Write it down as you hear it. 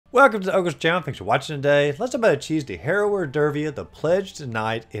Welcome to the Ogre's channel. Thanks for watching today. Let's talk about cheese the Harrower Dervla, the Pledge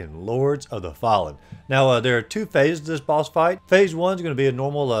Tonight in Lords of the Fallen. Now, there are two phases to this boss fight. Phase 1 is going to be a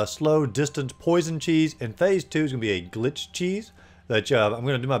normal, slow distance poison cheese, and Phase 2 is going to be a glitch cheese. That I'm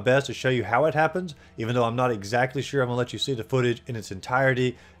going to do my best to show you how it happens, even though I'm not exactly sure. I'm going to let you see the footage in its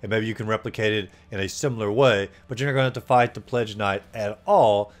entirety, and maybe you can replicate it in a similar way, but you're not going to have to fight the Pledge Knight at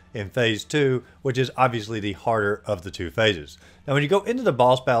all in Phase 2, which is obviously the harder of the two phases. Now, when you go into the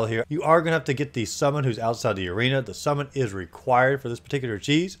boss battle here, you are going to have to get the summon who's outside the arena. The summon is required for this particular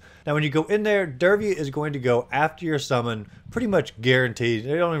cheese. Now, when you go in there, Dervla is going to go after your summon, pretty much guaranteed.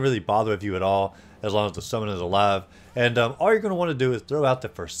 They don't really bother with you at all, as long as the summon is alive. And all you're going to want to do is throw out the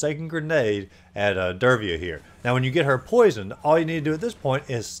Forsaken Grenade at Dervla here. Now, when you get her poisoned, all you need to do at this point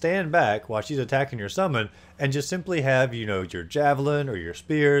is stand back while she's attacking your summon and just simply have, your javelin or your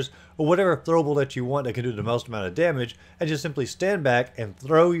spears or whatever throwable that you want that can do the most amount of damage, and just simply stand back and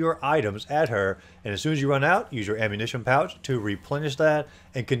throw your items at her. And as soon as you run out, use your ammunition pouch to replenish that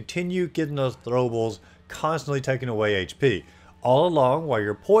and continue getting those throwables constantly taking away HP. All along while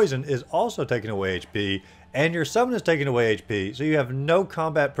your poison is also taking away HP and your summon is taking away HP, so you have no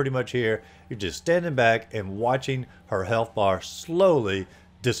combat pretty much here. You're just standing back and watching her health bar slowly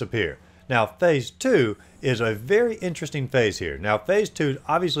disappear. Now, Phase 2 is a very interesting phase here. Now, Phase 2 is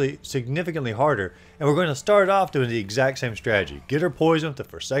obviously significantly harder, and we're going to start off doing the exact same strategy. Get her poisoned with the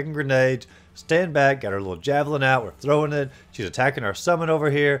Forsaken Grenades, stand back, got her little javelin out, we're throwing it, she's attacking our summon over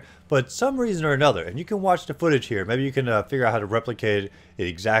here, but some reason or another, and you can watch the footage here, maybe you can figure out how to replicate it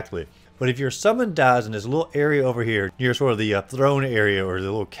exactly. But if your summon dies in this little area over here, near sort of the throne area or the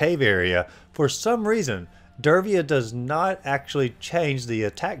little cave area, for some reason, Dervla does not actually change the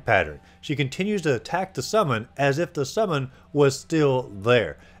attack pattern. She continues to attack the summon as if the summon was still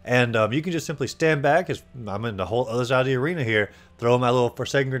there. And you can just simply stand back, as I'm in the whole other side of the arena here, throw my little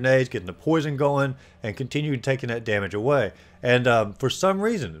Forsaken Grenades, getting the poison going, and continue taking that damage away. And for some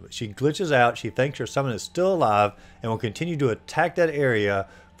reason, she glitches out, she thinks her summon is still alive, and will continue to attack that area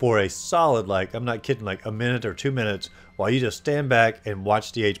for a solid, I'm not kidding, a minute or 2 minutes, while you just stand back and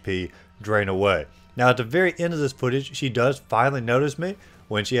watch the HP drain away. Now, at the very end of this footage, she does finally notice me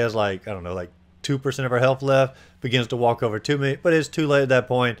when she has, 2% of her health left, begins to walk over to me, but it's too late at that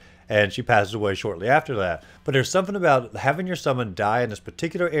point, and she passes away shortly after that. But there's something about having your summon die in this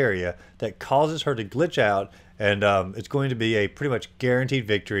particular area that causes her to glitch out, and it's going to be a pretty much guaranteed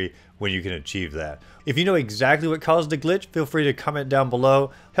victory when you can achieve that. If you know exactly what caused the glitch, feel free to comment down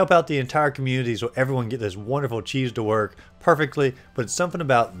below. Help out the entire community so everyone get this wonderful cheese to work perfectly, but it's something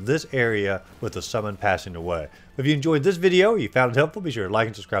about this area with the summon passing away. If you enjoyed this video or you found it helpful, be sure to like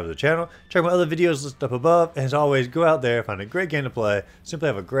and subscribe to the channel. Check my other videos listed up above, and as always, go out there, find a great game to play. Simply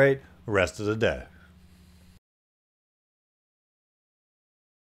have a great rest of the day.